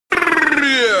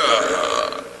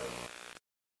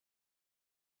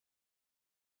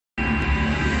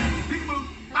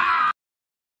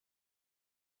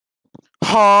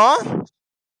Huh?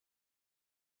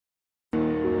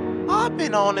 I've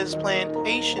been on this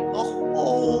plantation the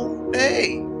whole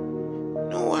day. You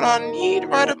know what I need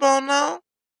right about now?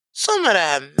 Some of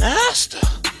that master.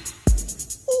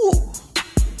 Ooh,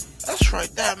 that's right,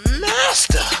 that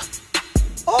master.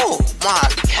 Oh, my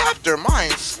captor, my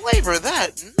enslaver,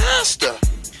 that master.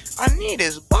 I need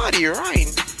his body right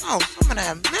now. Some of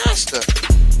that master.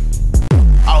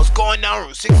 I was going down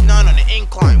Route 69 on the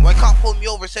incline. When cop pulled me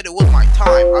over, said it was my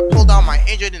time. I pulled out my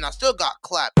injured and I still got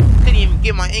clapped. Couldn't even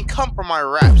get my income from my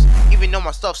raps. Even though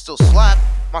my stuff still slapped,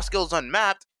 my skills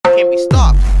unmapped, can't be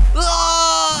stopped.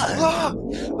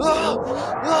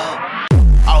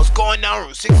 I was going down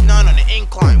Route 69 on the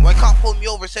incline. When cop pulled me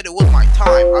over, said it was my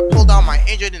time. I pulled out my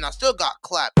injured and I still got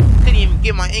clapped. Couldn't even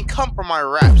get my income from my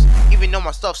raps. Even though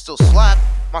my stuff still slapped,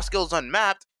 my skills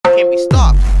unmapped, can't be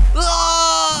stopped.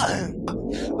 I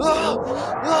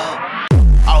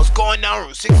was going down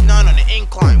Route 69 on the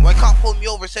incline. When cop pulled me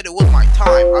over, said it was my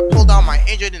time. I pulled out my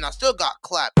injured and I still got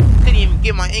clapped. Couldn't even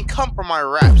get my income from my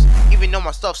raps. Even though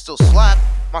my stuff still slapped,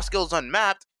 my skills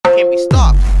unmapped, can't be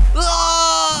stopped.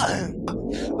 I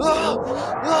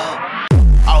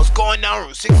was going down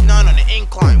Route 69 on the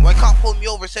incline. When cop pulled me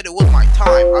over, said it was my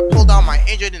time. I pulled out my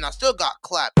injured and I still got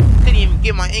clapped. Couldn't even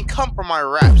get my income from my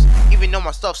raps. Even though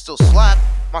my stuff still slapped,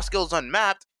 my skills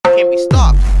unmapped, can't be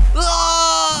stopped.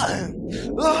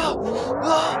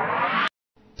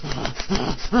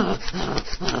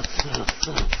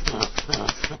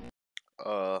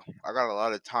 I got a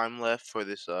lot of time left for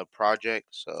this project,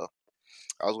 so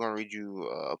I was gonna read you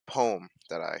a poem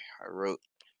that I wrote.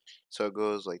 So it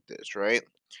goes like this, right?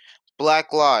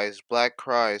 Black lies, black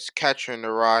cries, catcher in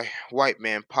the rye, white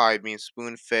man pie being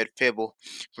spoon-fed fibble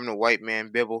from the white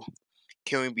man bibble.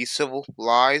 Can we be civil?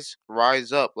 Lies?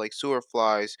 Rise up like sewer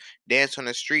flies. Dance on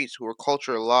the streets where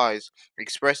culture lies.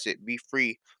 Express it, be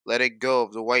free. Let it go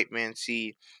of the white man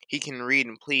see. He can read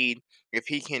and plead. If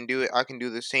he can do it, I can do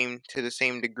the same to the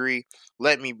same degree.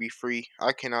 Let me be free.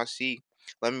 I cannot see.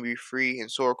 Let me be free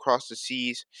and soar across the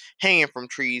seas. Hanging from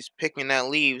trees, picking at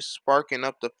leaves, sparking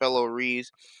up the fellow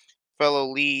reeds. Fellow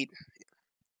lead.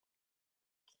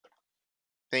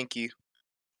 Thank you.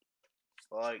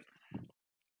 Like,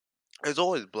 there's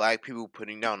always black people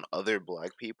putting down other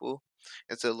black people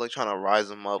instead of like trying to rise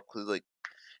them up. Cause like,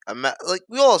 like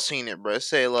we all seen it, bro.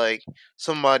 Say like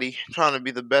somebody trying to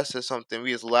be the best at something,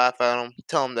 we just laugh at him,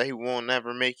 tell him that he won't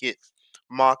never make it,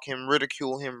 mock him,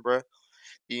 ridicule him, bro.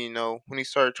 You know, when he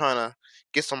started trying to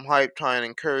get some hype, trying to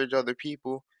encourage other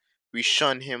people, we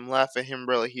shun him, laugh at him,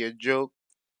 bro, like he a joke.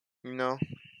 You know,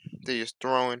 they just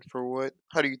throwing for what?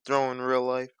 How do you throw in real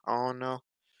life? I don't know.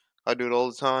 I do it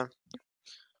all the time.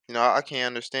 You know, I can't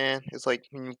understand. It's like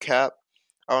when you cap.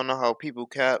 I don't know how people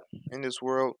cap in this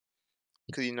world.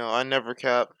 Cause you know, I never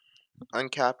cap.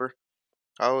 Uncapper.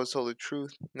 I always tell the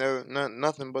truth. Never,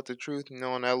 nothing but the truth. You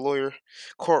know, in that lawyer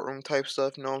courtroom type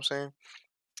stuff. You know what I'm saying?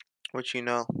 Which you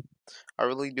know, I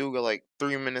really do got like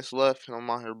 3 minutes left, and I'm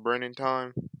out here burning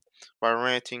time by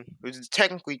ranting, which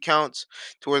technically counts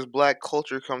towards black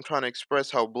culture. Cause I'm trying to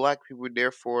express how black people,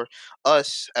 therefore,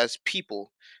 us as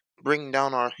people, bring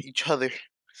down our each other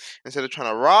instead of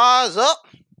trying to rise up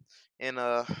and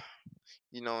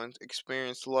you know, and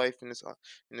experience life in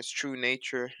its true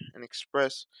nature and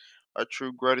express our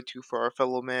true gratitude for our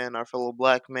fellow man, our fellow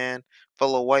black man,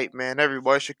 fellow white man.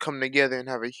 Everybody should come together and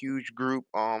have a huge group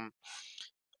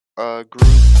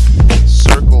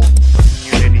circle of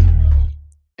community,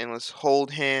 and let's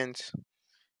hold hands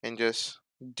and just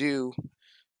do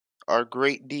our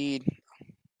great deed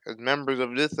as members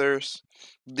of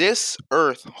this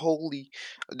earth, holy,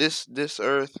 this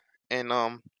earth, and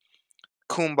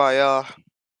kumbaya,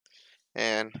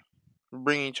 and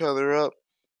bring each other up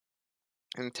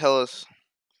and tell us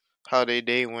how their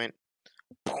day went.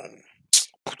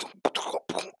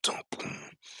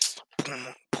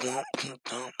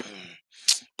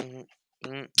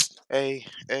 Hey,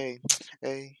 hey,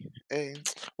 hey, hey,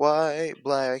 white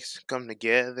blacks come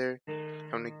together,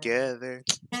 come together.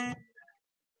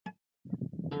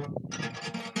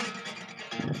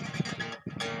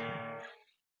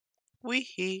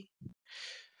 Wee.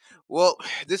 Well,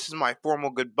 this is my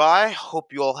formal goodbye.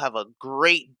 Hope you all have a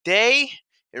great day.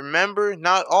 And remember,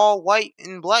 not all white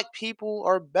and black people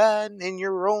are bad in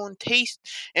your own taste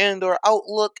and or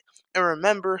outlook. And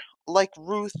remember, like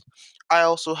Ruth, I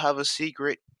also have a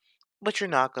secret, but you're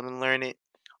not gonna learn it.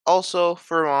 Also,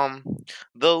 for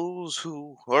those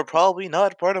who are probably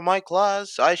not part of my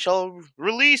class, I shall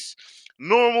release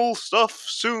normal stuff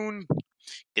soon.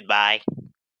 Goodbye.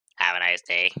 Have a nice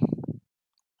day.